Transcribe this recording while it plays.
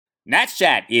Nats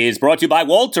Chat is brought to you by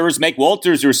Walters. Make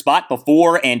Walters your spot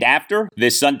before and after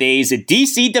this Sunday's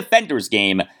DC Defenders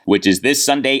game, which is this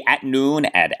Sunday at noon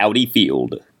at Audi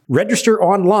Field. Register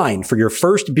online for your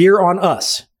first beer on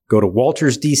us. Go to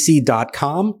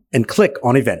waltersdc.com and click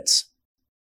on events.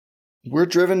 We're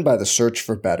driven by the search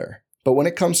for better. But when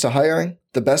it comes to hiring,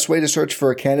 the best way to search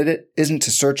for a candidate isn't to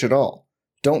search at all.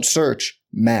 Don't search,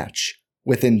 match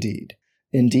with Indeed.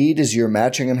 Indeed is your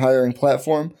matching and hiring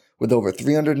platform with over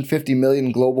 350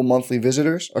 million global monthly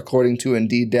visitors, according to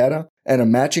Indeed data, and a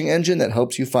matching engine that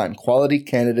helps you find quality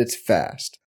candidates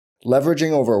fast. Leveraging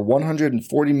over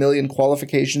 140 million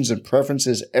qualifications and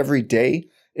preferences every day,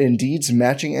 Indeed's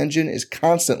matching engine is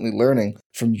constantly learning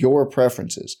from your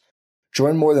preferences.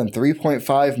 Join more than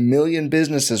 3.5 million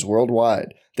businesses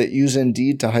worldwide that use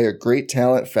Indeed to hire great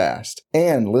talent fast.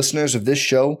 And listeners of this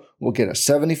show will get a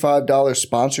 $75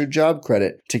 sponsored job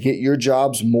credit to get your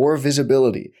jobs more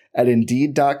visibility at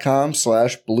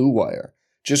Indeed.com/Blue Wire.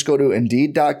 Just go to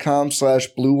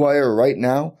Indeed.com/Blue Wire right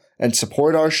now and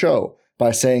support our show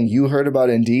by saying you heard about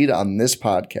Indeed on this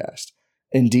podcast.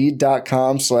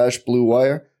 Indeed.com/Blue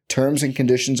Wire. Terms and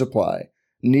conditions apply.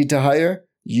 Need to hire?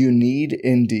 You need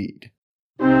Indeed.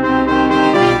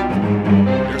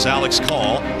 Here's Alex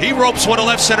Call. He ropes one to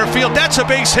left center field. That's a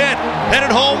base hit.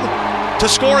 Headed home to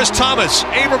score is Thomas.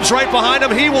 Abrams right behind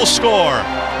him. He will score.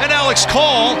 And Alex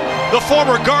Call, the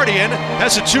former Guardian,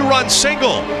 has a 2-run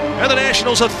single. And the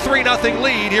Nationals a 3-0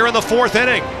 lead here in the fourth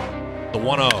inning. The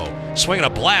 1-0. Swinging a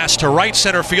blast to right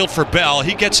center field for Bell.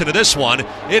 He gets into this one.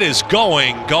 It is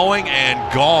going,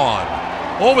 and gone.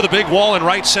 Over the big wall in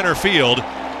right center field.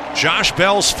 Josh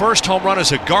Bell's first home run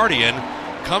as a Guardian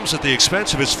comes at the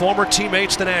expense of his former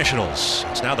teammates, the Nationals.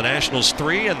 It's now the Nationals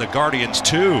 3 and the Guardians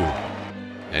 2.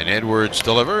 And Edwards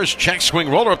delivers. Check swing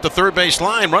roller up the third base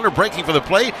line. Runner breaking for the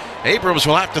plate. Abrams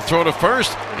will have to throw to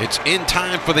first. It's in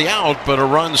time for the out, but a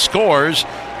run scores,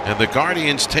 and the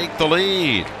Guardians take the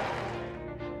lead.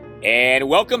 And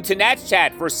welcome to Nats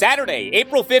Chat for Saturday,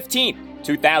 April 15th,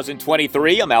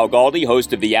 2023. I'm Al Galdi,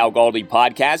 host of the Al Galdi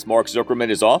podcast. Mark Zuckerman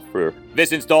is off for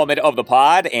this installment of the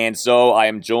pod, and so I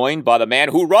am joined by the man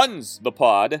who runs the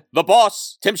pod, the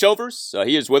boss, Tim Shovers.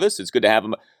 He is with us. It's good to have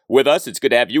him with us. It's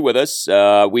good to have you with us.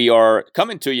 We are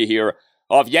coming to you here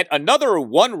off yet another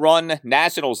one-run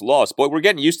Nationals loss. Boy, we're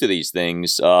getting used to these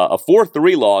things. A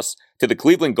 4-3 loss to the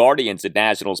Cleveland Guardians at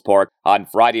Nationals Park on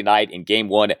Friday night in Game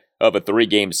 1 of a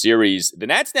 3-game series. The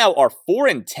Nats now are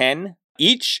 4-10.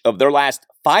 Each of their last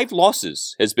 5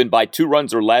 losses has been by 2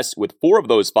 runs or less, with 4 of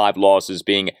those 5 losses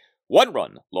being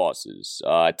 1-run losses.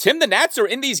 Tim, the Nats are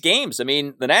in these games. I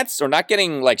mean, the Nats are not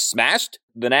getting, smashed.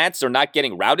 The Nats are not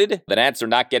getting routed. The Nats are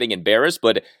not getting embarrassed,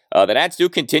 but the Nats do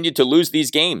continue to lose these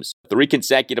games. 3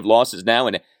 consecutive losses now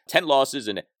and 10 losses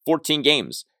in 14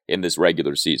 games in this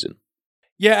regular season.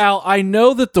 Yeah, Al, I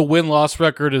know that the win-loss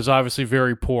record is obviously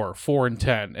very poor,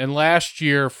 4-10. And last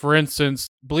year, for instance,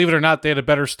 believe it or not, they had a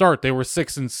better start. They were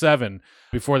 6-7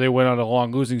 before they went on a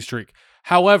long losing streak.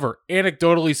 However,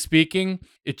 anecdotally speaking,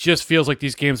 it just feels like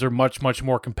these games are much, much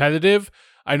more competitive.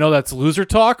 I know that's loser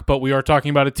talk, but we are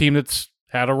talking about a team that's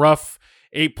had a rough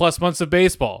 8+ months of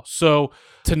baseball. So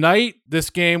tonight, this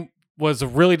game was a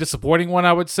really disappointing one,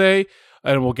 I would say,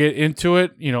 and we'll get into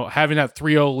it. You know, having that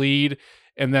 3-0 lead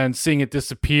and then seeing it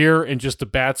disappear and just the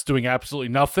bats doing absolutely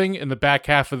nothing in the back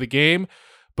half of the game.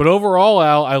 But overall,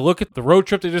 Al, I look at the road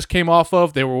trip they just came off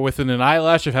of. They were within an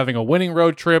eyelash of having a winning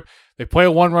road trip. They play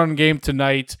a 1-run game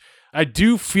tonight. I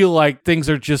do feel like things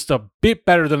are just a bit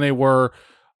better than they were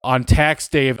on tax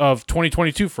day of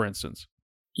 2022, for instance.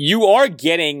 You are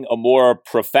getting a more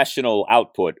professional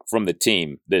output from the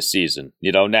team this season.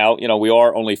 Now, we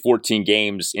are only 14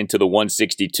 games into the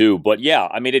 162, but yeah,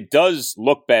 I mean, it does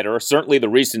look better. Certainly the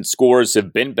recent scores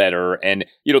have been better. And,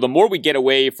 the more we get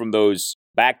away from those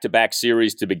back-to-back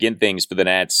series to begin things for the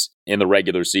Nats in the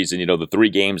regular season, the 3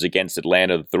 games against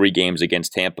Atlanta, the 3 games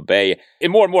against Tampa Bay, it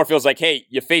more and more feels like, hey,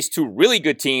 you faced 2 really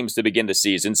good teams to begin the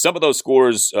season. Some of those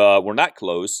scores were not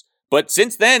close. But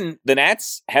since then, the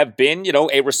Nats have been,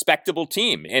 a respectable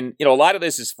team. And, a lot of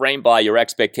this is framed by your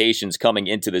expectations coming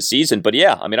into the season. But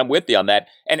yeah, I mean, I'm with you on that.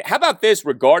 And how about this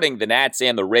regarding the Nats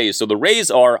and the Rays? So the Rays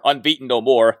are unbeaten no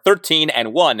more,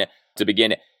 13-1 to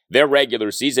begin their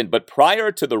regular season. But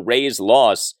prior to the Rays'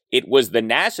 loss, it was the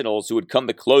Nationals who had come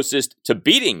the closest to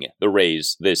beating the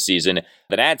Rays this season.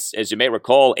 The Nats, as you may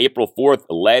recall, April 4th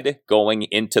led going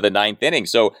into the 9th inning.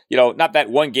 So, not that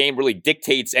one game really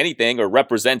dictates anything or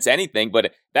represents anything,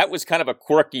 but that was kind of a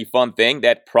quirky, fun thing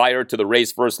that prior to the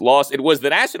Rays' first loss, it was the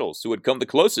Nationals who had come the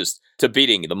closest to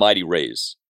beating the mighty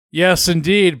Rays. Yes,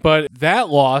 indeed. But that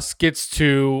loss gets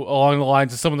to along the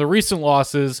lines of some of the recent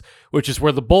losses, which is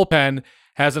where the bullpen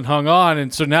hasn't hung on.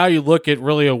 And so now you look at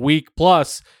really a week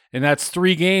plus, and that's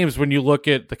 3 games when you look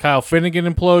at the Kyle Finnegan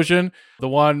implosion, the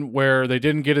one where they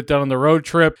didn't get it done on the road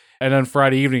trip, and then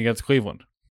Friday evening against Cleveland.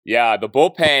 Yeah, the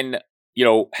bullpen,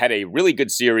 had a really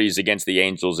good series against the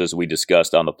Angels, as we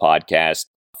discussed on the podcast.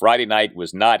 Friday night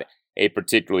was not a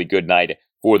particularly good night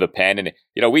for the pen. And,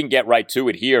 we can get right to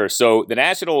it here. So the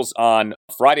Nationals on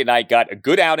Friday night got a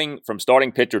good outing from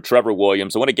starting pitcher Trevor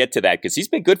Williams. I want to get to that because he's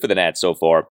been good for the Nats so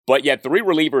far. But yet 3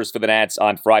 relievers for the Nats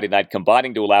on Friday night,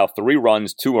 combining to allow 3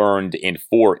 runs, 2 earned in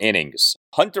 4 innings.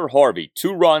 Hunter Harvey,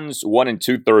 2 runs, 1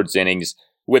 2/3 innings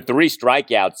with 3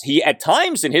 strikeouts. He, at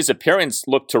times in his appearance,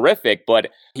 looked terrific,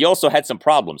 but he also had some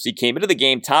problems. He came into the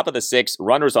game top of the 6th,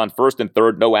 runners on first and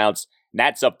third, no outs.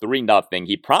 Nats up 3-0.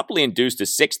 He promptly induced a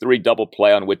 6-3 double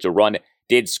play on which a run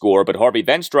did score, but Harvey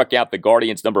then struck out the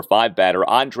Guardians' number 5 batter,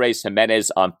 Andres Jimenez,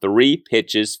 on 3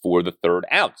 pitches for the 3rd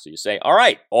out. So you say, all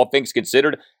right, all things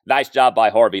considered, nice job by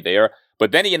Harvey there.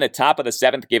 But then he, in the top of the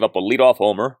 7th, gave up a leadoff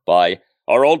homer by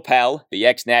our old pal, the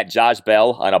ex-Nat Josh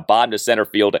Bell, on a bomb to center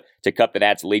field to cut the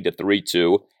Nats' lead to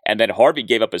 3-2. And then Harvey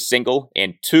gave up a single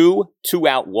and 2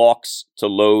 2-out walks to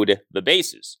load the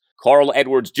bases. Carl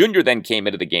Edwards Jr. then came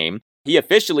into the game. He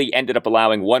officially ended up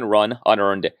allowing 1 run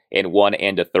unearned in 1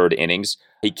 1/3 innings.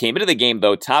 He came into the game,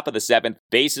 though, top of the 7th,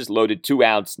 bases loaded, 2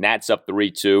 outs, Nats up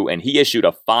 3-2, and he issued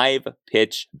a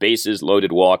 5-pitch bases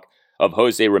loaded walk of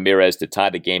Jose Ramirez to tie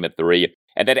the game at 3.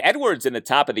 And then Edwards in the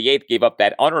top of the 8th gave up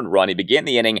that unearned run. He began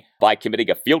the inning by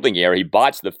committing a fielding error. He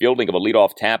botched the fielding of a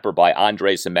leadoff tapper by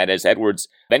Andres Jimenez. Edwards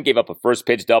then gave up a first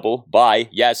pitch double by,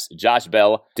 Josh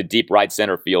Bell to deep right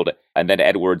center field. And then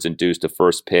Edwards induced a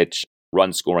first pitch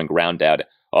run-scoring ground out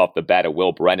off the bat of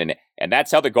Will Brennan. And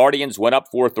that's how the Guardians went up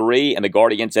 4-3, and the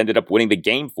Guardians ended up winning the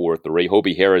game 4-3.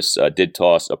 Hobie Harris did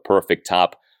toss a perfect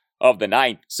top of the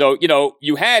 9th. So,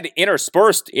 you had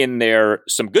interspersed in there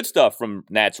some good stuff from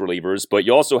Nats relievers, but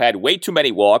you also had way too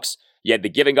many walks. You had the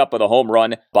giving up of the home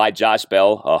run by Josh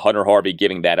Bell, Hunter Harvey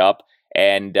giving that up.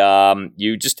 And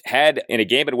you just had, in a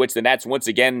game in which the Nats once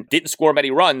again didn't score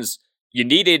many runs, you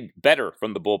needed better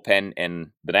from the bullpen,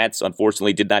 and the Nats,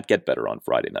 unfortunately, did not get better on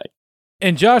Friday night.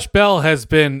 And Josh Bell has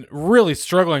been really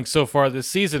struggling so far this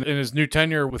season in his new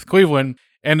tenure with Cleveland,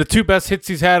 and the 2 best hits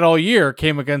he's had all year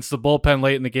came against the bullpen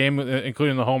late in the game,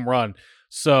 including the home run.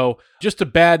 So just a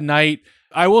bad night.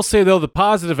 I will say, though, the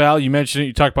positive, Al, you mentioned it,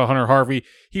 you talked about Hunter Harvey.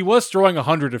 He was throwing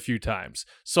 100 a few times.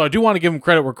 So I do want to give him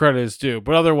credit where credit is due,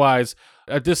 but otherwise,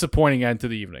 a disappointing end to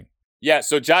the evening. Yeah,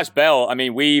 so Josh Bell,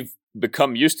 we've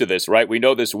become used to this, right? We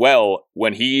know this well.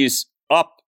 When he's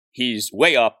up, he's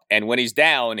way up, and when he's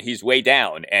down, he's way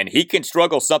down, and he can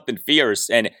struggle something fierce.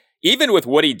 And even with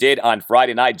what he did on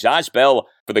Friday night, Josh Bell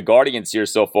for the Guardians here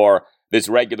so far this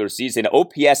regular season,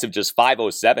 OPS of just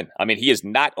 .507. He is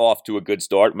not off to a good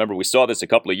start. Remember, we saw this a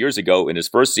couple of years ago in his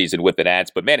first season with the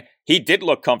Nats, but man, he did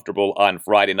look comfortable on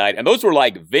Friday night, and those were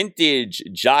like vintage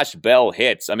Josh Bell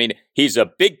hits. He's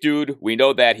a big dude. We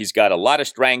know that. He's got a lot of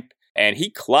strength. And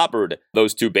he clobbered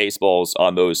those 2 baseballs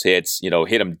on those hits,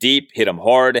 hit him deep, hit him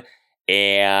hard.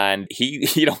 And he,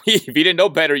 if you didn't know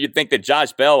better, you'd think that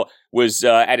Josh Bell was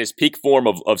at his peak form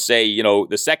of say,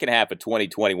 the second half of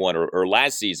 2021 or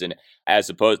last season, as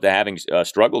opposed to having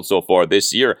struggled so far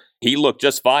this year. He looked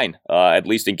just fine, at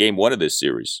least in game 1 of this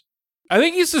series. I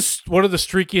think he's one of the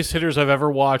streakiest hitters I've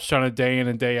ever watched on a day in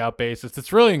and day out basis.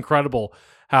 It's really incredible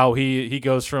how he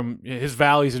goes from his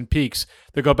valleys and peaks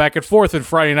that go back and forth. And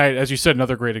Friday night, as you said,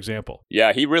 another great example.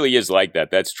 Yeah, he really is like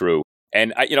that. That's true.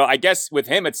 And, I guess with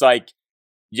him, it's like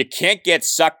you can't get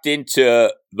sucked into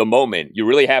the moment. You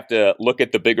really have to look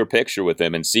at the bigger picture with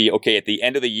him and see, okay, at the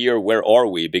end of the year, where are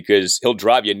we? Because he'll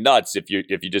drive you nuts if you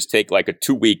just take like a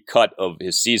 2-week cut of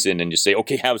his season and just say,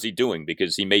 okay, how's he doing?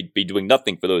 Because he may be doing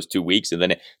nothing for those 2 weeks. And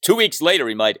then 2 weeks later,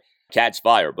 he might catch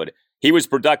fire. But he was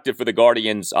productive for the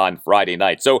Guardians on Friday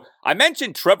night. So I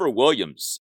mentioned Trevor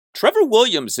Williams. Trevor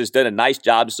Williams has done a nice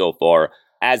job so far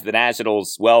as the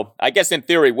Nationals. Well, I guess in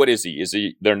theory, what is he? Is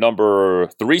he their number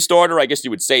 3 starter? I guess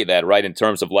you would say that, right? In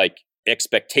terms of like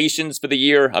expectations for the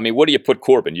year. What do you put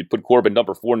Corbin? You put Corbin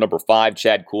number 4, number 5,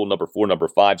 Chad Kuhl number 4, number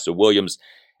 5. So Williams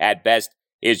at best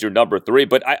is your number 3.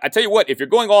 But I tell you what, if you're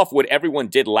going off what everyone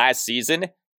did last season,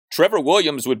 Trevor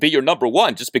Williams would be your number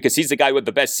 1 just because he's the guy with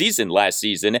the best season last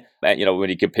season. When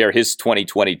you compare his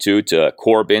 2022 to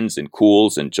Corbin's and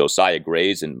Kuhl's and Josiah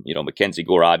Gray's and, Mackenzie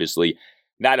Gore, obviously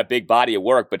not a big body of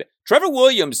work. But Trevor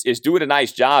Williams is doing a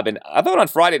nice job. And I thought on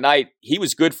Friday night, he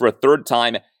was good for a 3rd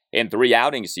time in 3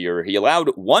 outings here. He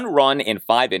allowed 1 run in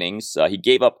 5 innings. He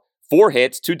gave up 4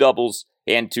 hits, 2 doubles,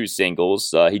 and 2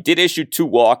 singles. He did issue 2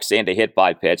 walks and a hit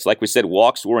by pitch. Like we said,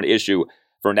 walks were an issue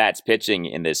for Nats pitching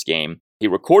in this game. He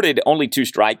recorded only 2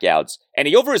 strikeouts, and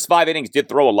he, over his 5 innings, did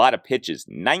throw a lot of pitches,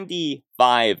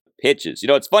 95 pitches.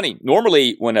 It's funny.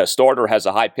 Normally, when a starter has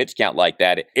a high pitch count like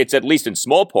that, it's at least in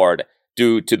small part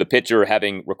due to the pitcher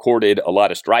having recorded a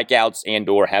lot of strikeouts and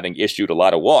or having issued a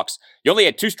lot of walks. He only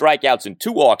had 2 strikeouts and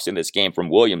 2 walks in this game from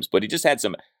Williams, but he just had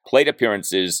some plate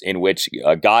appearances in which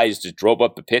guys just drove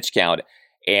up the pitch count.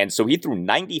 And so he threw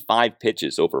 95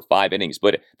 pitches over 5 innings.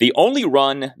 But the only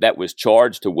run that was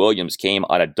charged to Williams came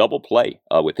on a double play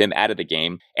with him out of the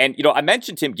game. And, I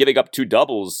mentioned him giving up 2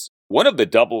 doubles. One of the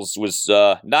doubles was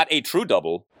not a true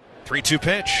double. 3-2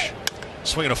 pitch.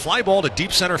 Swinging a fly ball to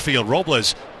deep center field.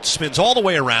 Robles spins all the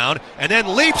way around and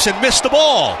then leaps and missed the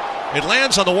ball. It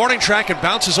lands on the warning track and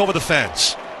bounces over the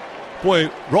fence.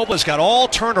 Boy, Robles got all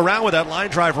turned around with that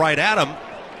line drive right at him.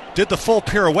 Did the full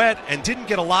pirouette and didn't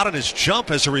get a lot on his jump.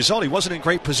 As a result, he wasn't in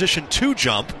great position to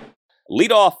jump.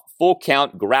 Leadoff full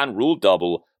count ground rule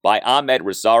double by Ahmed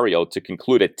Rosario to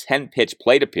conclude a 10-pitch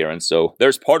plate appearance. So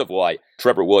there's part of why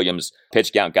Trevor Williams'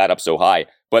 pitch count got up so high.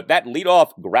 But that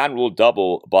leadoff ground rule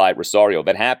double by Rosario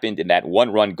that happened in that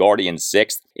 1-run Guardian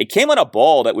 6th, it came on a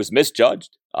ball that was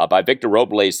misjudged by Victor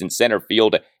Robles in center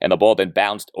field, and the ball then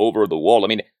bounced over the wall. I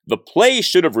mean, the play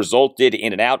should have resulted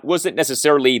in an out. Wasn't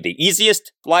necessarily the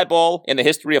easiest fly ball in the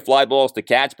history of fly balls to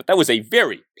catch, but that was a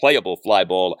very playable fly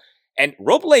ball. And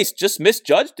Robles just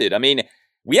misjudged it. I mean,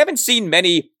 we haven't seen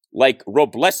many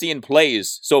Roblesian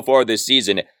plays so far this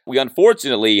season. We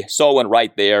unfortunately saw one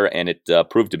right there, and it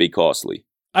proved to be costly.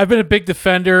 I've been a big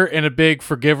defender and a big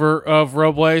forgiver of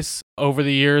Robles over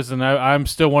the years, and I'm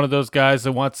still one of those guys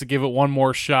that wants to give it one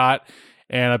more shot.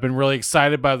 And I've been really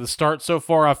excited by the start so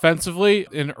far offensively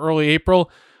in early April.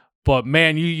 But,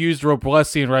 man, you used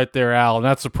Roblesian right there, Al, and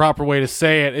that's the proper way to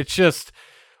say it. It's just,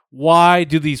 why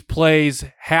do these plays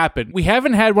happen? We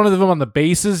haven't had one of them on the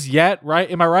bases yet, right?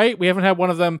 Am I right? We haven't had one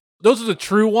of them. Those are the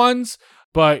true ones.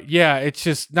 But, yeah, it's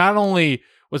just not only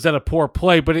was that a poor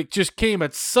play, but it just came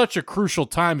at such a crucial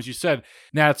time. As you said,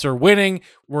 Nats are winning.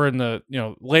 We're in the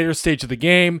later stage of the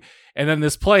game. And then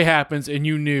this play happens, and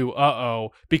you knew,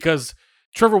 because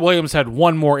Trevor Williams had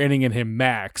one more inning in him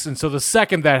max. And so the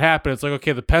second that happened, it's like,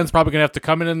 okay, the pen's probably going to have to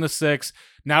come in the 6th.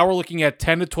 Now we're looking at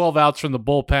 10 to 12 outs from the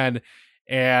bullpen.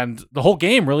 And the whole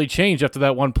game really changed after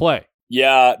that one play.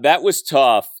 Yeah, that was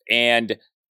tough. And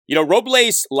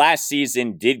Robles last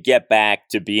season did get back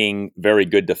to being very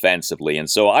good defensively. And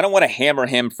so I don't want to hammer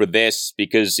him for this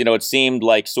because, it seemed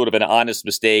like sort of an honest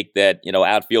mistake that,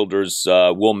 outfielders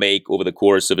will make over the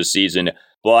course of a season.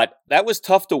 But that was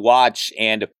tough to watch.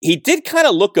 And he did kind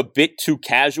of look a bit too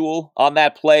casual on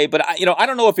that play. But, I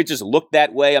don't know if it just looked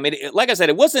that way. I mean, like I said,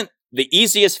 it wasn't the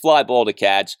easiest fly ball to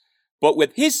catch. But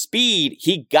with his speed,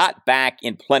 he got back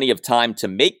in plenty of time to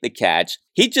make the catch.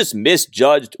 He just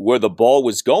misjudged where the ball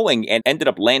was going and ended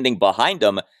up landing behind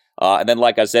him. And then,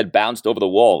 like I said, bounced over the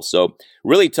wall. So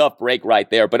really tough break right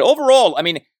there. But overall, I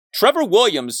mean, Trevor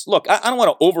Williams, look, I don't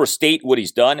want to overstate what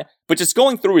he's done, but just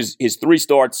going through his 3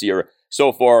 starts here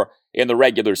so far in the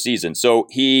regular season. So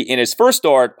he, in his first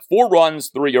start, 4 runs,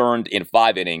 3 earned in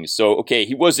 5 innings. So, okay,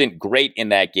 he wasn't great in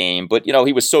that game, but,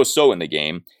 he was so-so in the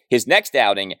game. His next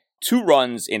outing, 2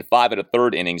 runs in 5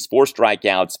 1/3 innings, 4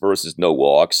 strikeouts versus no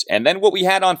walks. And then what we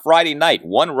had on Friday night,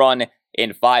 1 run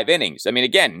in 5 innings. I mean,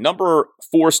 again, number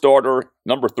 4 starter,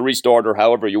 number 3 starter,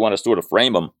 however you want to sort of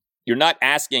frame him. You're not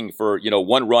asking for,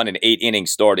 1 run in 8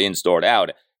 innings, start in, start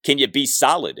out. Can you be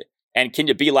solid? And can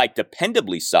you be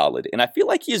dependably solid? And I feel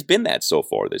like he has been that so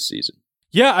far this season.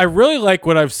 Yeah, I really like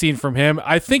what I've seen from him.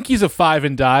 I think he's a 5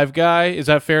 and dive guy. Is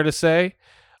that fair to say?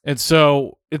 And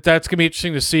so that's going to be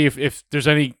interesting to see if there's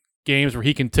any games where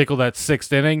he can tickle that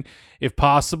 6th inning, if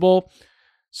possible.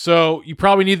 So you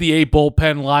probably need the 8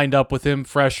 bullpen lined up with him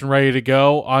fresh and ready to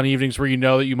go on evenings where you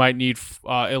know that you might need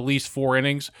at least 4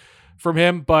 innings from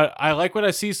him. But I like what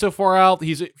I see so far out.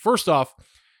 He's, first off,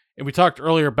 and we talked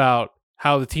earlier about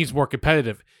how the team's more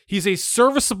competitive, he's a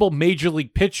serviceable major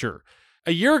league pitcher.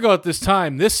 A year ago at this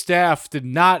time, this staff did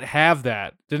not have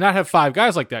that, did not have 5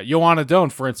 guys like that. Yohan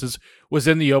Adon, for instance, was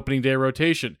in the opening day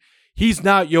rotation. He's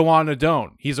not Yohan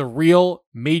Adon. He's a real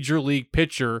major league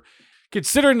pitcher.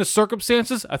 Considering the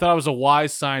circumstances, I thought it was a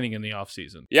wise signing in the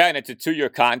offseason. Yeah, and it's a 2-year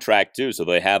contract, too, so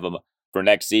they have him for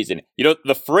next season.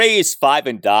 The phrase 5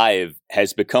 and dive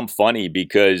has become funny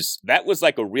because that was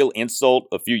like a real insult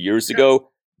a few years ago.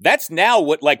 That's now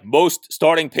what most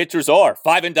starting pitchers are,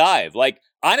 5 and dive.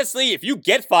 honestly, if you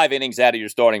get 5 innings out of your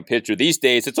starting pitcher these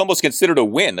days, it's almost considered a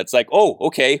win. It's like, oh,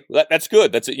 okay, that's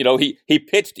good. That's, he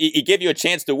pitched, he gave you a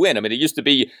chance to win. I mean, it used to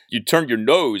be you turned your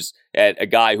nose at a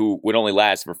guy who would only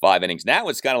last for 5 innings. Now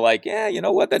it's kind of like, yeah, you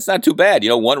know what? That's not too bad.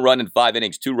 1 run in 5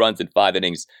 innings, 2 runs in 5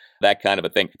 innings, that kind of a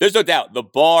thing. There's no doubt the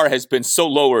bar has been so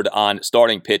lowered on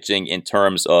starting pitching in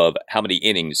terms of how many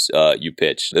innings you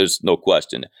pitch. There's no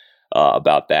question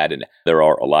about that, and there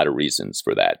are a lot of reasons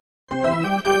for that.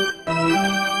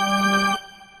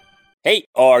 Hey,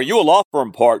 are you a law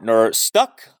firm partner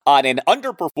stuck on an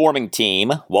underperforming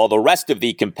team while the rest of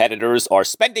the competitors are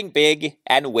spending big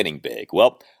and winning big?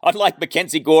 Well, unlike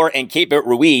Mackenzie Gore and Keibert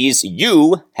Ruiz,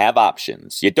 you have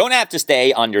options. You don't have to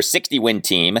stay on your 60-win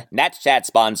team. Nats Chat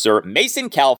sponsor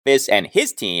Mason Kalfas and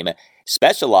his team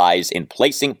specialize in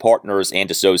placing partners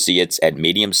and associates at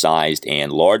medium-sized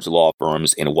and large law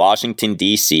firms in Washington,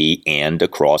 D.C. and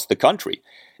across the country.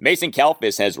 Mason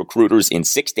Kalfas has recruiters in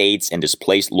 6 states and has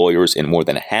placed lawyers in more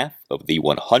than half of the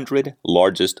 100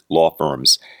 largest law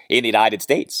firms in the United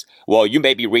States. While you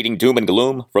may be reading doom and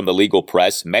gloom from the legal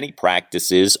press, many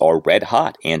practices are red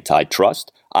hot: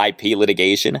 antitrust, IP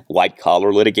litigation,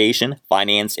 white-collar litigation,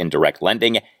 finance and direct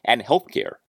lending, and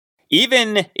healthcare.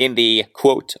 Even in the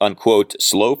quote-unquote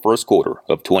slow first quarter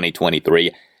of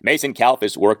 2023, Mason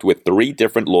Kalfas worked with 3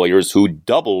 different lawyers who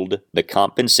doubled the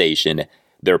compensation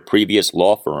their previous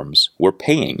law firms were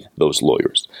paying those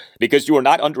lawyers. Because you are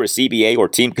not under a CBA or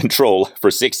team control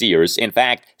for 6 years. In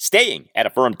fact, staying at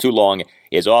a firm too long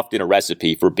is often a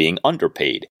recipe for being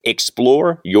underpaid.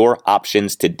 Explore your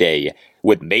options today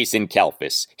with Mason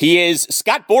Kalfas. He is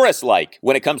Scott Boras-like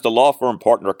when it comes to law firm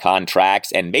partner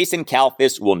contracts, and Mason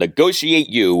Kalfas will negotiate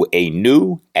you a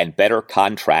new and better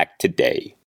contract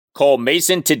today. Call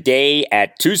Mason today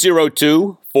at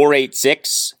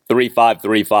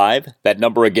 202-486-3535. That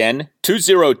number again,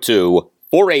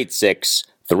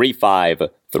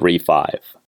 202-486-3535.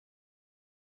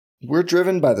 We're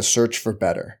driven by the search for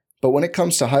better. But when it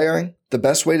comes to hiring, the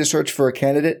best way to search for a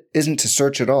candidate isn't to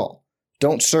search at all.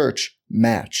 Don't search,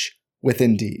 match with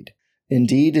Indeed.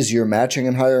 Indeed is your matching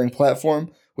and hiring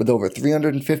platform with over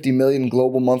 350 million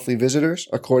global monthly visitors,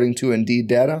 according to Indeed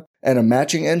data, and a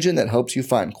matching engine that helps you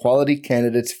find quality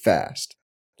candidates fast.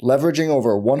 Leveraging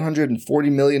over 140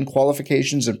 million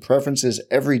qualifications and preferences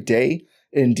every day,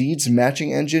 Indeed's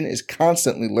matching engine is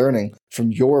constantly learning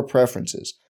from your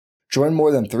preferences. Join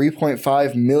more than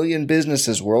 3.5 million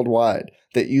businesses worldwide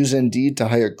that use Indeed to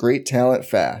hire great talent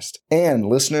fast. And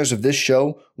listeners of this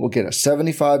show will get a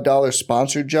 $75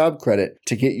 sponsored job credit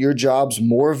to get your jobs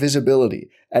more visibility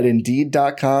at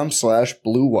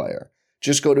Indeed.com/Blue Wire.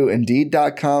 Just go to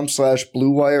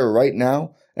Indeed.com/Blue Wire right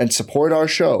now and support our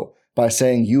show by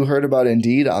saying you heard about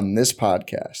Indeed on this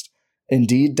podcast.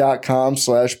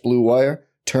 Indeed.com/Blue Wire.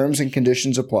 Terms and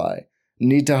conditions apply.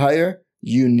 Need to hire?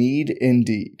 You need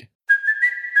Indeed.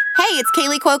 Hey, it's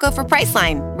Kaylee Cuoco for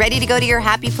Priceline. Ready to go to your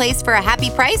happy place for a happy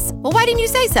price? Well, why didn't you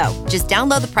say so? Just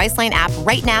download the Priceline app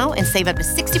right now and save up to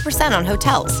 60% on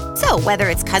hotels. So whether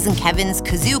it's Cousin Kevin's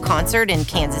Kazoo Concert in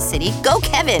Kansas City, go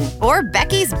Kevin, or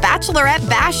Becky's Bachelorette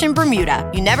Bash in Bermuda,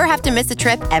 you never have to miss a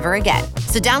trip ever again.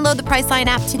 So download the Priceline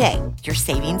app today. Your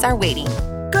savings are waiting.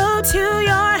 Go to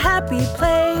your happy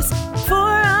place for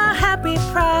a happy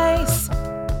price.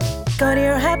 Go to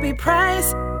your happy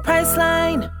price,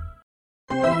 Priceline.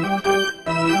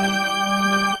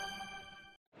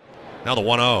 Now the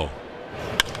 1-0.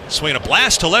 Swinging a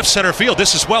blast to left center field.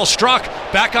 This is well struck.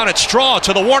 Back on its straw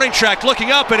to the warning track,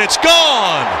 looking up, and it's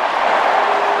gone!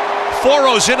 4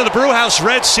 rows into the Brewhouse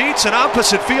red seats, an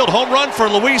opposite field home run for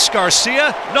Luis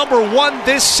Garcia, number 1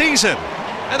 this season.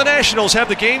 And the Nationals have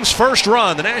the game's first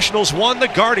run. The Nationals won, the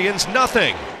Guardians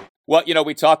nothing. Well,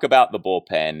 we talk about the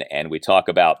bullpen and we talk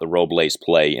about the Robles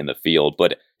play in the field,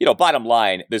 but, bottom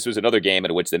line, this was another game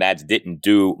in which the Nats didn't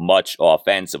do much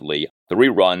offensively. 3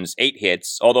 runs, 8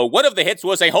 hits, although one of the hits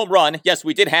was a home run. Yes,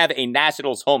 we did have a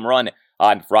Nationals home run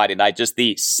on Friday night, just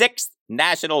the 6th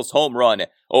Nationals home run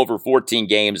over 14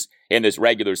 games in this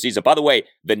regular season. By the way,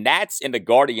 the Nats and the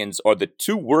Guardians are the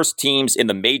 2 worst teams in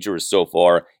the majors so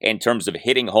far in terms of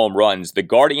hitting home runs. The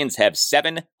Guardians have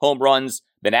 7 home runs.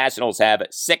 The Nationals have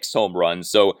 6 home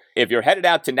runs. So if you're headed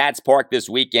out to Nats Park this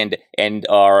weekend and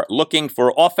are looking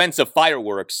for offensive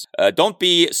fireworks, don't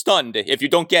be stunned if you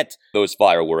don't get those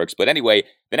fireworks. But anyway,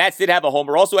 the Nats did have a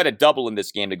homer, also had a double in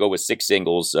this game to go with 6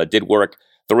 singles, did work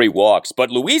 3 walks.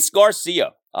 But Luis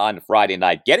Garcia on Friday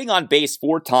night, getting on base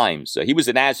 4 times. He was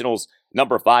the Nationals'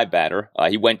 number 5 batter.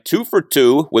 He went 2 for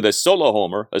 2 with a solo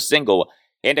homer, a single,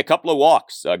 and a couple of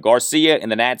walks. Garcia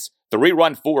and the Nats,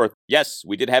 3-run fourth. Yes,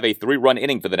 we did have a 3-run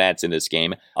inning for the Nats in this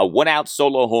game. A 1-out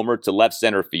solo homer to left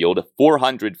center field,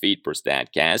 400 feet per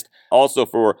Statcast. Also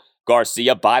for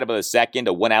Garcia, bottom of the second,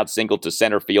 a 1-out single to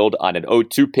center field on an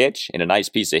 0-2 pitch in a nice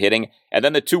piece of hitting. And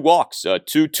then the 2 walks, 2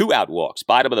 2-out walks.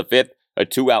 Bottom of the fifth, a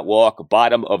 2-out walk.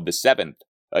 Bottom of the seventh,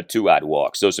 a 2-out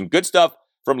walk. So some good stuff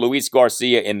from Luis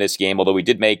Garcia in this game, although he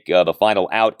did make the final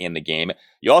out in the game.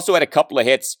 You also had a couple of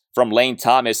hits from Lane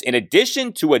Thomas, in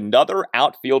addition to another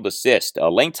outfield assist.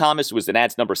 Lane Thomas was the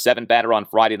Nats' number 7 batter on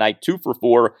Friday night, 2 for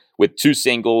 4 with 2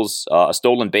 singles, a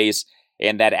stolen base,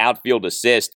 and that outfield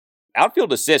assist.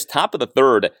 Outfield assist, top of the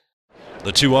third.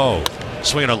 The 2-0.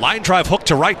 Swinging a line drive hook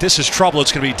to right. This is trouble.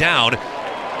 It's going to be down.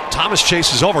 Thomas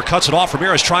chases over, cuts it off.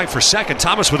 Ramirez trying for second.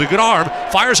 Thomas with a good arm.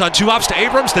 Fires on 2 hops to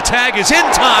Abrams. The tag is in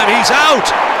time. He's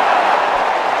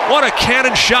out. What a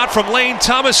cannon shot from Lane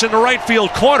Thomas in the right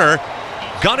field corner.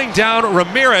 Gunning down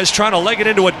Ramirez, trying to leg it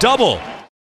into a double.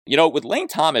 You know, with Lane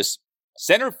Thomas,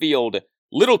 center field,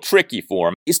 little tricky for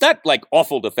him. He's not like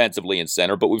awful defensively in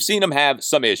center, but we've seen him have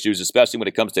some issues, especially when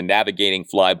it comes to navigating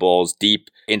fly balls deep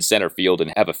in center field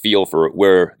and have a feel for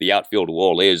where the outfield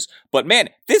wall is. But man,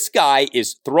 this guy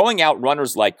is throwing out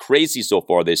runners like crazy so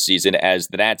far this season as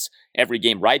the Nats' every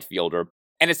game right fielder.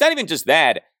 And it's not even just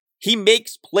that. He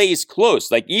makes plays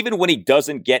close. Like even when he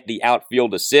doesn't get the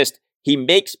outfield assist, he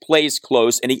makes plays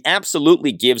close, and he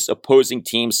absolutely gives opposing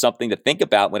teams something to think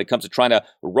about when it comes to trying to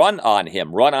run on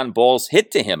him, run on balls hit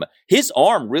to him. His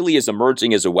arm really is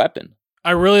emerging as a weapon.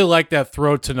 I really like that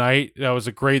throw tonight. That was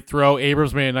a great throw.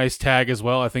 Abrams made a nice tag as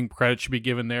well. I think credit should be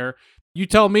given there. You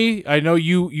tell me. I know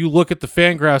you look at the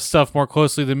Fangraphs stuff more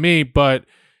closely than me, but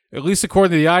at least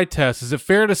according to the eye test, is it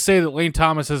fair to say that Lane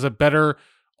Thomas has a better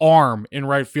arm in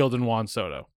right field than Juan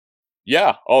Soto?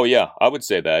 Yeah. Oh, yeah. I would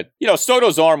say that. You know,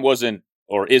 Soto's arm wasn't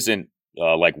or isn't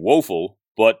like woeful,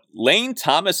 but Lane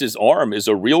Thomas's arm is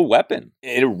a real weapon.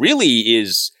 It really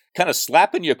is kind of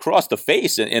slapping you across the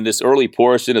face in this early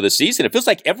portion of the season. It feels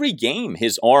like every game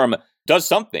his arm does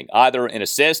something, either an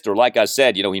assist or, like I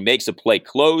said, you know, he makes a play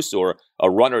close or a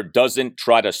runner doesn't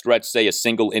try to stretch, say, a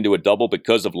single into a double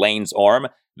because of Lane's arm,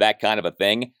 that kind of a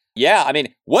thing. Yeah, I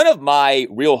mean, one of my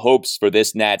real hopes for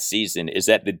this Nats season is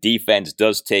that the defense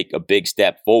does take a big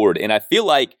step forward. And I feel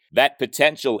like that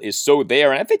potential is so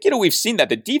there. And I think, you know, we've seen that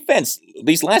the defense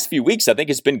these last few weeks, I think,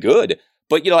 has been good.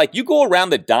 But, you know, like you go around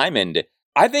the diamond,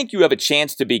 I think you have a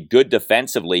chance to be good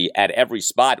defensively at every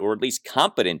spot, or at least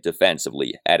competent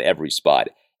defensively at every spot.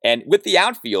 And with the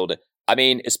outfield, I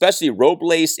mean, especially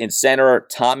Robles in center,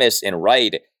 Thomas in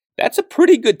right, that's a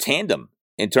pretty good tandem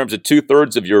in terms of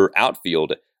 2/3 of your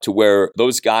outfield, to where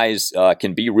those guys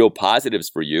can be real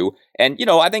positives for you. And, you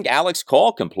know, I think Alex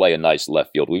Call can play a nice left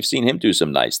field. We've seen him do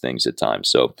some nice things at times.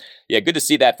 So, yeah, good to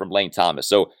see that from Lane Thomas.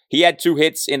 So he had 2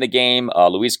 hits in the game.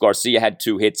 Luis Garcia had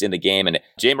 2 hits in the game. And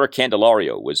Jeimer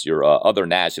Candelario was your other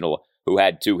National who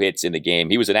had 2 hits in the game.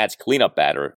 He was a Nats cleanup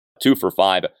batter, 2 for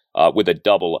 5 with a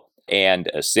double and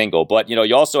a single. But, you know,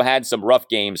 you also had some rough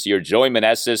games here. Joey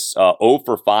Meneses, 0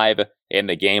 for 5 in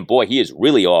the game. Boy, he is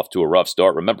really off to a rough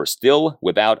start. Remember, still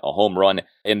without a home run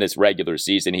in this regular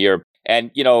season here.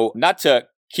 And, you know, not to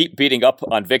keep beating up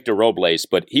on Victor Robles,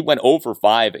 but he went 0 for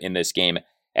 5 in this game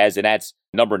as an Nats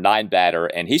number 9 batter,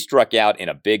 and he struck out in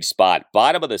a big spot.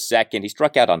 Bottom of the second, he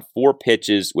struck out on 4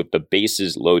 pitches with the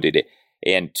bases loaded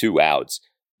and 2 outs.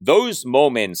 Those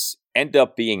moments end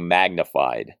up being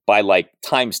magnified by like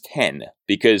times 10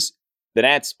 because the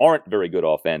Nats aren't very good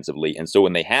offensively. And so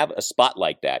when they have a spot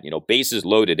like that, you know, bases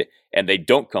loaded, and they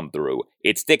don't come through,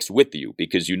 it sticks with you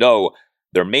because you know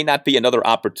there may not be another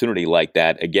opportunity like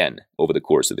that again over the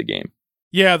course of the game.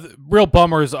 Yeah, the real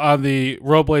bummers on the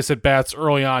Robles at bats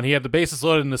early on. He had the bases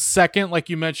loaded in the second, like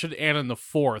you mentioned, and in the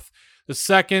fourth. The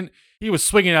second, he was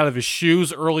swinging out of his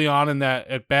shoes early on in that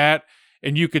at bat,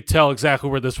 and you could tell exactly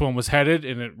where this one was headed,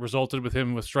 and it resulted with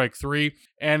him with strike 3.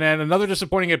 And then another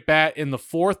disappointing at bat in the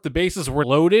fourth. The bases were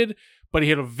loaded, but he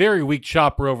had a very weak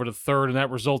chopper over to third, and that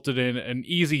resulted in an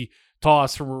easy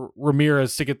toss for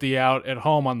Ramirez to get the out at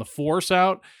home on the force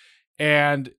out.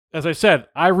 And as I said,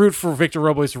 I root for Victor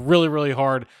Robles really, really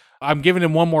hard. I'm giving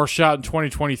him one more shot in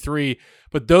 2023,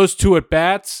 but those 2 at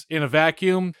bats in a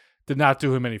vacuum did not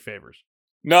do him any favors.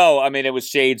 No, I mean, it was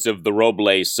shades of the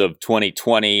Robles of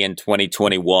 2020 and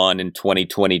 2021 and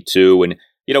 2022. And,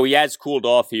 you know, he has cooled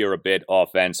off here a bit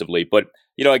offensively. But,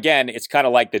 you know, again, it's kind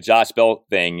of like the Josh Bell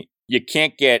thing. You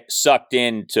can't get sucked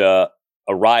into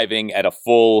arriving at a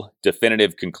full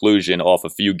definitive conclusion off a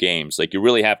few games. Like, you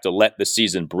really have to let the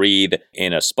season breathe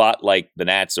in a spot like the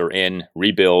Nats are in,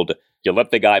 rebuild. You let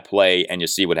the guy play and you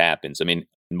see what happens. I mean,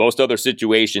 In most other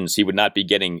situations, he would not be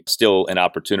getting still an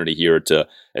opportunity here to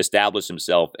establish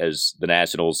himself as the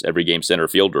Nationals' every game center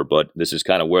fielder, but this is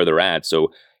kind of where they're at. So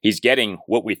he's getting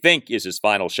what we think is his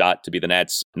final shot to be the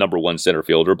Nats' number one center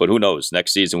fielder, but who knows?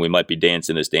 Next season, we might be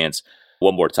dancing this dance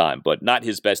one more time, but not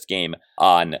his best game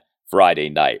on Friday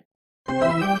night.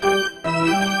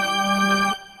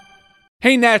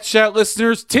 Hey, Nats Chat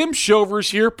listeners, Tim Shovers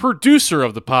here, producer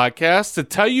of the podcast, to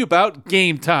tell you about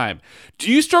Game Time.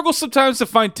 Do you struggle sometimes to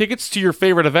find tickets to your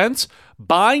favorite events?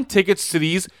 Buying tickets to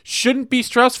these shouldn't be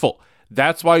stressful.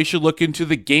 That's why you should look into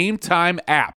the Game Time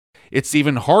app. It's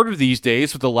even harder these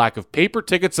days with the lack of paper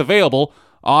tickets available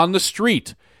on the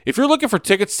street. If you're looking for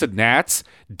tickets to Nats,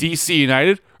 DC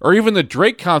United, or even the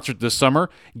Drake concert this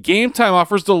summer, Game Time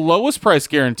offers the lowest price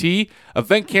guarantee,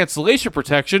 event cancellation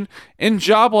protection, and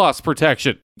job loss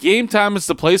protection. Game Time is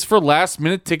the place for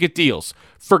last-minute ticket deals.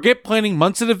 Forget planning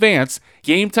months in advance.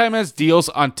 Game Time has deals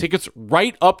on tickets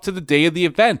right up to the day of the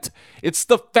event. It's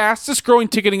the fastest-growing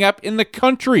ticketing app in the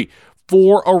country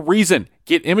for a reason.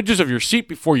 Get images of your seat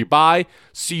before you buy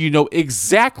so you know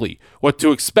exactly what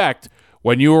to expect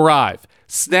when you arrive.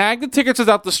 Snag the tickets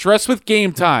without the stress with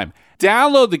Game Time.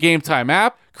 Download the Game Time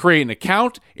app, create an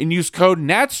account, and use code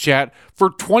NATSCHAT for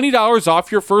 $20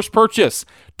 off your first purchase.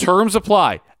 Terms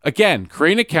apply. Again,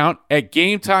 create an account at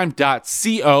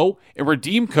gametime.co and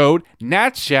redeem code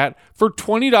NATSCHAT for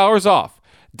 $20 off.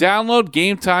 Download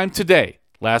Game Time today.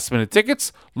 Last minute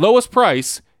tickets, lowest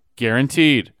price,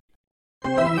 guaranteed.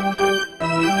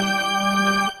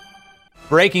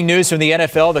 Breaking news from the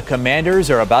NFL, the Commanders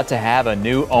are about to have a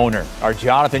new owner. Our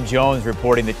Jonathan Jones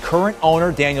reporting that current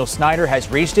owner Daniel Snyder has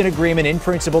reached an agreement in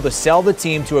principle to sell the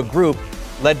team to a group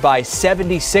led by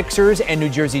 76ers and New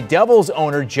Jersey Devils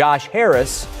owner Josh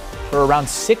Harris for around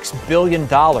 $6 billion.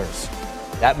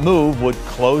 That move would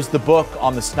close the book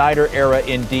on the Snyder era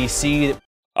in D.C.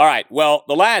 All right, well,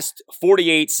 the last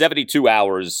 48, 72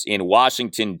 hours in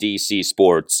Washington, D.C.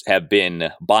 sports have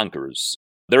been bonkers.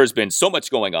 There has been so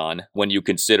much going on when you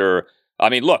consider, I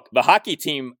mean, look, the hockey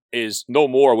team is no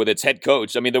more with its head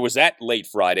coach. I mean, there was that late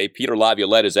Friday. Peter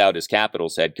Laviolette is out as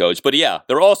Capitals head coach. But yeah,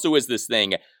 there also is this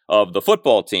thing of the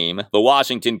football team, the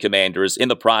Washington Commanders, in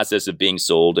the process of being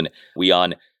sold. And we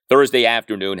on Thursday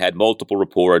afternoon had multiple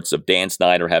reports of Dan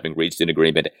Snyder having reached an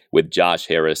agreement with Josh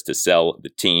Harris to sell the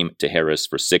team to Harris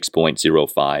for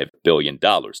 $6.05 billion.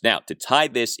 Now, to tie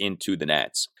this into the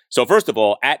Nats. So first of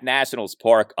all, at Nationals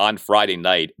Park on Friday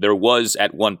night, there was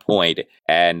at one point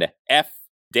an F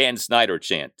Dan Snyder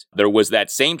chant. There was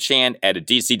that same chant at a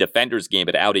DC Defenders game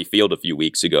at Audi Field a few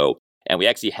weeks ago, and we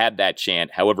actually had that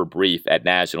chant, however brief, at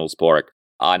Nationals Park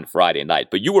on Friday night.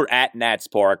 But you were at Nats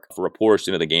Park for a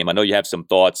portion of the game. I know you have some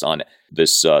thoughts on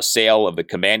this sale of the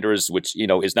Commanders, which, you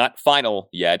know, is not final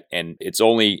yet, and it's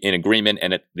only in agreement,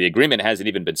 and the agreement hasn't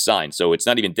even been signed, so it's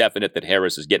not even definite that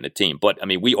Harris is getting the team. But, I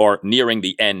mean, we are nearing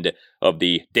the end of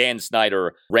the Dan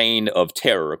Snyder reign of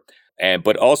terror.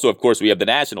 But also, of course, we have the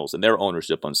Nationals and their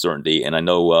ownership uncertainty, and I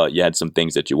know you had some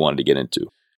things that you wanted to get into.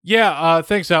 Yeah,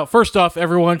 thanks, Al. First off,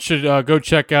 everyone should go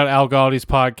check out Al Galdi's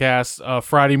podcast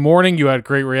Friday morning. You had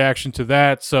great reaction to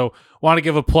that, so want to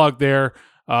give a plug there.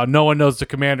 No one knows the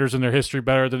Commanders and their history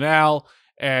better than Al,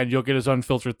 and you'll get his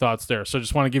unfiltered thoughts there. So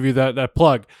just want to give you that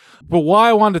plug. But why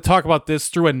I wanted to talk about this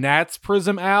through a Nats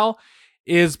prism, Al,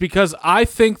 is because I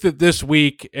think that this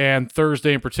week and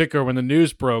Thursday in particular, when the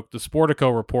news broke, the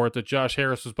Sportico report that Josh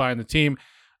Harris was buying the team,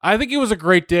 I think it was a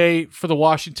great day for the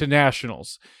Washington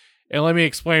Nationals. And let me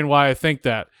explain why I think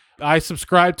that. I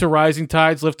subscribe to Rising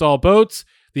Tides Lift All Boats.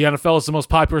 The NFL is the most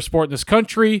popular sport in this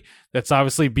country. That's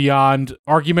obviously beyond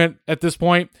argument at this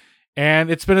point.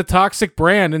 And it's been a toxic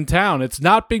brand in town. It's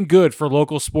not been good for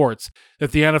local sports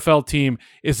that the NFL team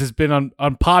has been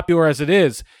unpopular as it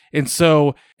is. And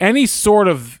so any sort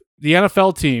of the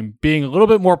NFL team being a little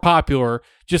bit more popular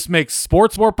just makes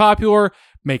sports more popular,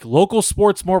 make local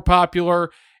sports more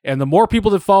popular. And the more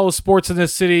people that follow sports in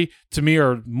this city, to me,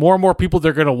 are more and more people that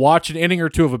are going to watch an inning or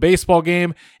two of a baseball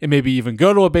game and maybe even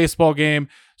go to a baseball game.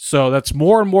 So that's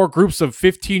more and more groups of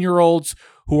 15-year-olds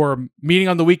who are meeting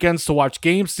on the weekends to watch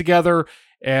games together.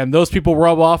 And those people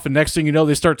rub off, and next thing you know,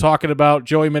 they start talking about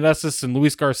Joey Meneses and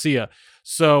Luis Garcia.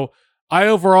 So I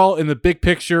overall, in the big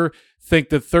picture, think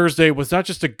that Thursday was not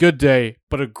just a good day,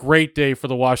 but a great day for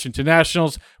the Washington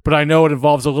Nationals. But I know it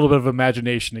involves a little bit of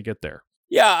imagination to get there.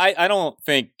 Yeah, I don't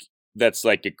think that's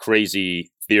like a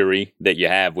crazy theory that you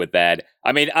have with that.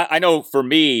 I mean, I know for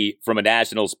me, from a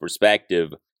Nationals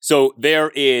perspective, So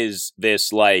there is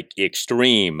this like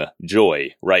extreme joy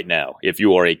right now if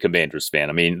you are a Commanders fan.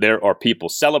 I mean, there are people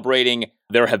celebrating.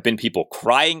 There have been people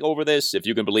crying over this, if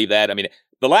you can believe that. I mean,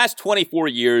 the last 24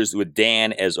 years with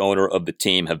Dan as owner of the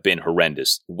team have been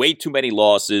horrendous. Way too many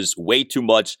losses, way too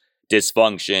much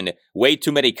dysfunction, way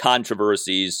too many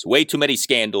controversies, way too many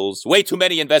scandals, way too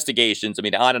many investigations. I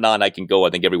mean, on and on I can go. I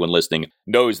think everyone listening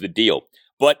knows the deal.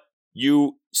 But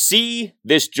you see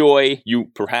this joy, you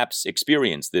perhaps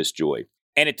experience this joy.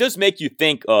 And it does make you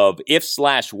think of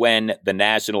if/when the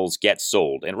Nationals get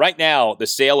sold. And right now, the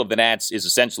sale of the Nats is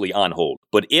essentially on hold.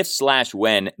 But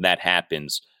if/when that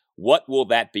happens, what will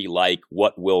that be like?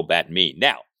 What will that mean?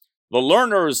 Now, the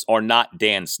Lerners are not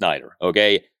Dan Snyder,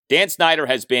 okay? Dan Snyder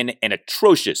has been an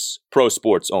atrocious pro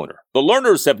sports owner. The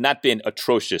Lerners have not been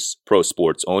atrocious pro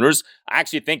sports owners. I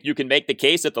actually think you can make the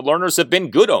case that the Lerners have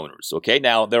been good owners, okay?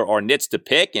 Now, there are nits to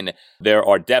pick, and there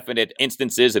are definite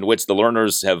instances in which the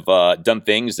Lerners have done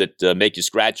things that make you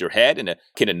scratch your head and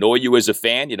can annoy you as a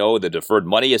fan. You know, the deferred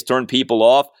money has turned people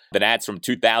off. The Nats from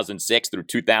 2006 through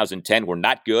 2010 were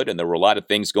not good, and there were a lot of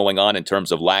things going on in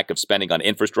terms of lack of spending on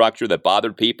infrastructure that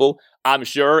bothered people. I'm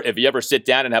sure if you ever sit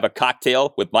down and have a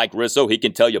cocktail with Mike Rizzo, he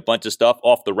can tell you a bunch of stuff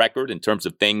off the record in terms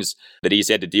of things that he's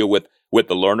had to deal with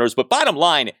the Lerners. But bottom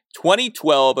line,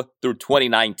 2012 through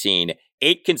 2019,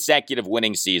 8 consecutive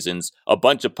winning seasons, a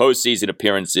bunch of postseason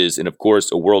appearances, and of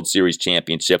course, a World Series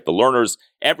championship. The Lerners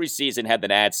every season had the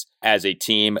Nats as a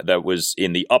team that was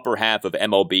in the upper half of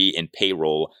MLB in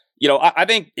payroll. You know, I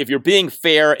think if you're being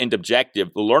fair and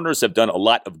objective, the Lerners have done a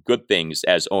lot of good things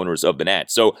as owners of the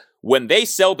Nats. So when they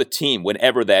sell the team,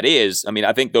 whenever that is, I mean,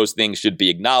 I think those things should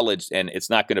be acknowledged, and it's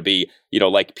not going to be, you know,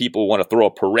 like people want to throw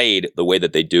a parade the way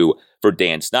that they do for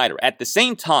Dan Snyder. At the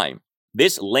same time,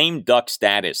 this lame duck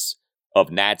status of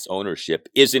Nats ownership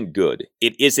isn't good.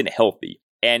 It isn't healthy.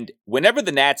 And whenever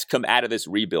the Nats come out of this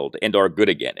rebuild and are good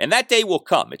again, and that day will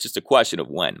come, it's just a question of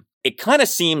when, it kind of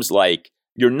seems like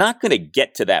you're not going to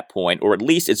get to that point, or at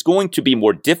least it's going to be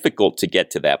more difficult to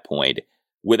get to that point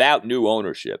without new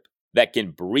ownership that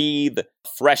can breathe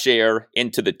fresh air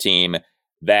into the team,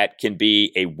 that can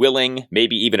be a willing,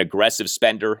 maybe even aggressive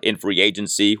spender in free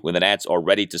agency when the Nats are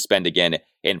ready to spend again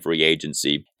in free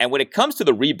agency. And when it comes to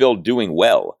the rebuild doing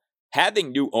well,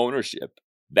 having new ownership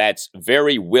that's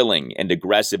very willing and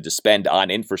aggressive to spend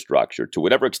on infrastructure to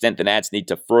whatever extent the Nats need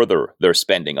to further their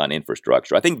spending on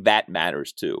infrastructure, I think that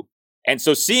matters too. And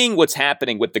so seeing what's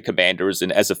happening with the Commanders,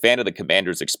 and as a fan of the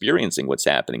Commanders, experiencing what's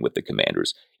happening with the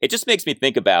Commanders, it just makes me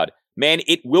think about, man,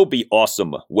 it will be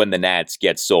awesome when the Nats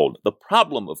get sold. The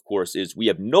problem, of course, is we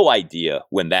have no idea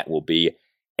when that will be,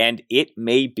 and it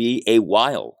may be a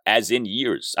while, as in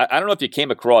years. I don't know if you came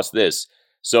across this.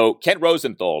 So Ken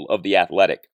Rosenthal of The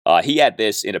Athletic, he had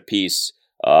this in a piece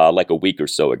like a week or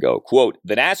so ago. Quote,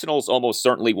 "The Nationals almost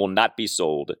certainly will not be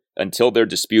sold until their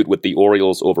dispute with the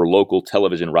Orioles over local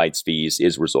television rights fees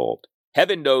is resolved.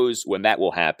 Heaven knows when that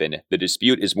will happen. The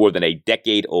dispute is more than a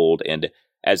decade old and,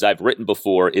 as I've written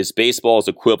before, is baseball's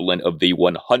equivalent of the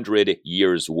 100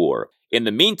 Years' War. In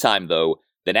the meantime, though,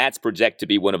 the Nats project to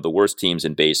be one of the worst teams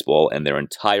in baseball, and their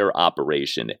entire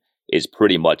operation is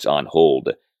pretty much on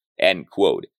hold." End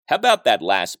quote. How about that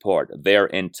last part? Their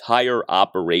entire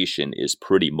operation is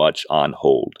pretty much on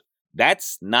hold.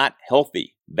 That's not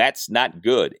healthy. That's not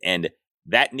good. And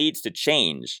that needs to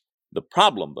change. The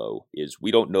problem, though, is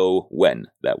we don't know when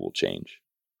that will change.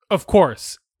 Of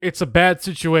course, it's a bad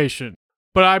situation.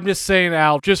 But I'm just saying,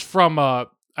 Al, just from,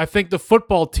 I think the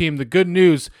football team, the good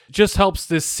news just helps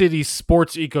this city's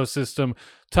sports ecosystem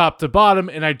top to bottom.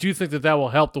 And I do think that that will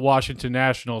help the Washington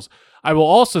Nationals. I will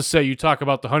also say, you talk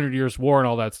about the 100 Years' War and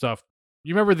all that stuff.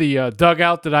 You remember the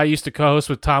Dugout that I used to co-host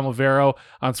with Tom Lavero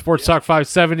on Sports Talk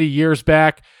 570 years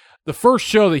back? The first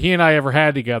show that he and I ever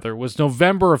had together was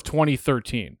November of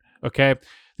 2013, okay?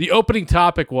 The opening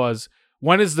topic was,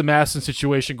 when is the Masson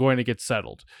situation going to get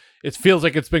settled? It feels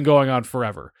like it's been going on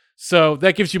forever. So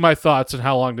that gives you my thoughts on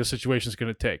how long this situation is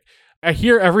going to take. I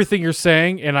hear everything you're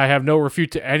saying, and I have no refute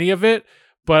to any of it,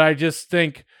 but I just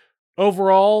think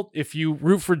overall, if you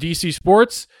root for DC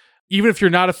sports, even if you're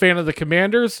not a fan of the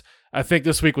Commanders, I think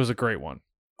this week was a great one.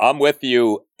 I'm with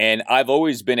you, and I've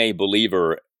always been a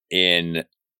believer in,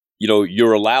 you know,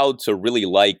 you're allowed to really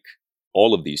like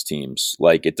all of these teams.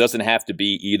 Like, it doesn't have to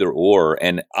be either or.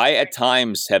 And I, at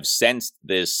times, have sensed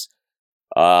this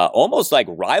almost like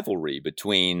rivalry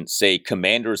between, say,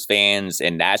 Commanders fans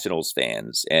and Nationals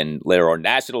fans. And there are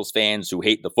Nationals fans who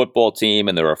hate the football team,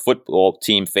 and there are football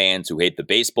team fans who hate the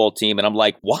baseball team. And I'm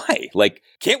like, why? Like,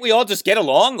 can't we all just get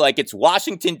along? Like, it's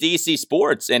Washington, D.C.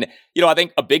 sports. And, you know, I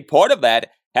think a big part of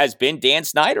that has been Dan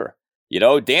Snyder. You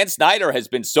know, Dan Snyder has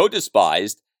been so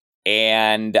despised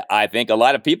And I think a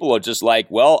lot of people are just like,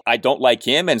 well, I don't like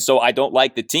him, and so I don't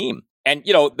like the team. And,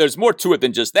 there's more to it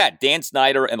than just that. Dan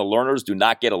Snyder and the Lerners do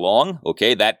not get along.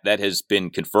 Okay, that has been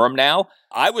confirmed now.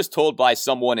 I was told by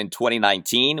someone in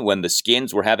 2019 when the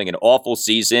Skins were having an awful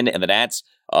season and the Nats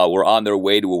were on their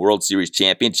way to a World Series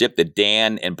championship that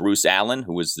Dan and Bruce Allen,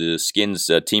 who was the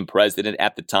Skins team president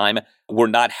at the time, were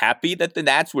not happy that the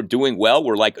Nats were doing well,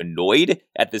 were like annoyed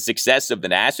at the success of the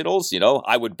Nationals.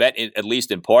 I would bet at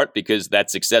least in part because that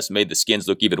success made the Skins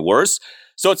look even worse.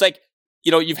 So it's like,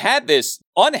 you've had this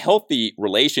unhealthy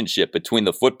relationship between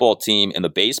the football team and the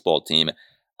baseball team.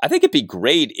 I think it'd be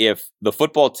great if the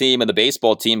football team and the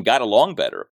baseball team got along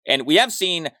better. And we have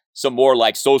seen some more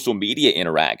like social media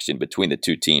interaction between the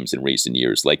two teams in recent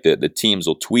years. Like the teams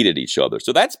will tweet at each other.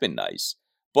 So that's been nice.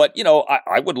 But,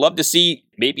 I would love to see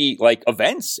maybe like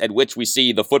events at which we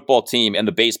see the football team and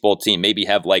the baseball team maybe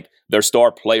have like their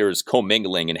star players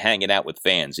commingling and hanging out with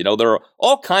fans. There are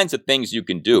all kinds of things you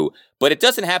can do, but it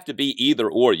doesn't have to be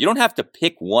either or. You don't have to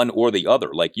pick one or the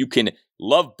other. Like you can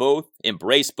love both,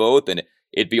 embrace both, and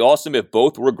it'd be awesome if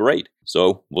both were great.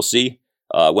 So we'll see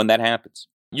when that happens.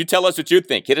 You tell us what you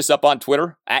think. Hit us up on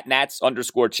Twitter at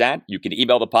Nats_chat. You can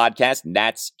email the podcast,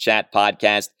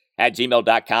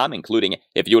 natschatpodcast@gmail.com, including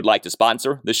if you would like to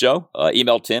sponsor the show.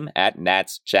 Email Tim at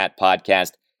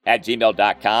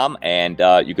natschatpodcast@gmail.com. And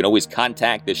you can always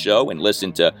contact the show and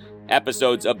listen to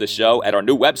episodes of the show at our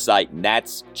new website,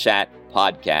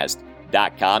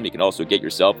 natschatpodcast.com. You can also get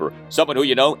yourself or someone who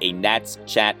you know a Nats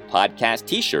Chat Podcast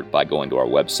t-shirt by going to our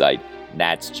website,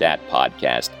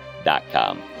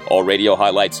 natschatpodcast.com. All radio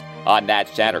highlights on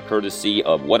Nats Chat are courtesy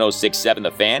of 106.7 The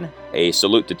Fan. A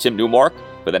salute to Tim Newmark.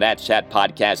 For the Nats Chat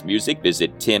podcast music,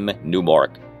 visit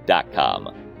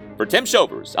timnewmark.com. For Tim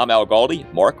Shovers, I'm Al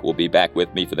Galdi. Mark will be back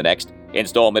with me for the next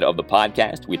installment of the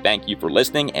podcast. We thank you for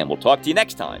listening, and we'll talk to you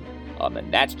next time on the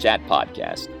Nats Chat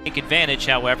podcast. Take advantage,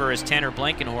 however, as Tanner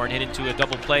Blankenhorn hit into a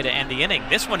double play to end the inning.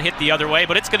 This one hit the other way,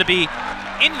 but it's going to be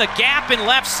in the gap in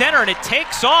left center, and it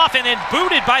takes off and then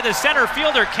booted by the center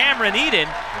fielder, Cameron Eden.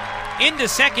 Into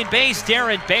second base,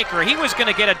 Darren Baker. He was going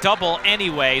to get a double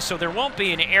anyway, so there won't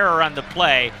be an error on the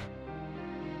play.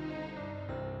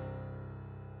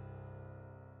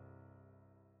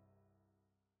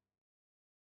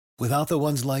 Without the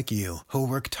ones like you, who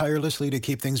work tirelessly to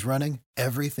keep things running,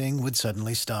 everything would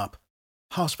suddenly stop.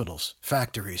 Hospitals,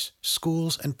 factories,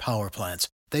 schools, and power plants,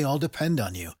 they all depend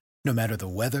on you. No matter the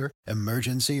weather,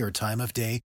 emergency, or time of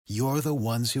day, you're the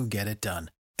ones who get it done.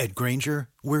 At Grainger,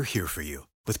 we're here for you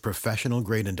with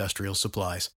professional-grade industrial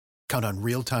supplies. Count on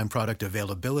real-time product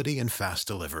availability and fast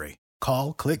delivery.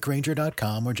 Call, click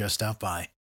Grainger.com, or just stop by.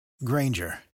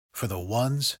 Grainger, for the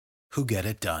ones who get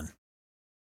it done.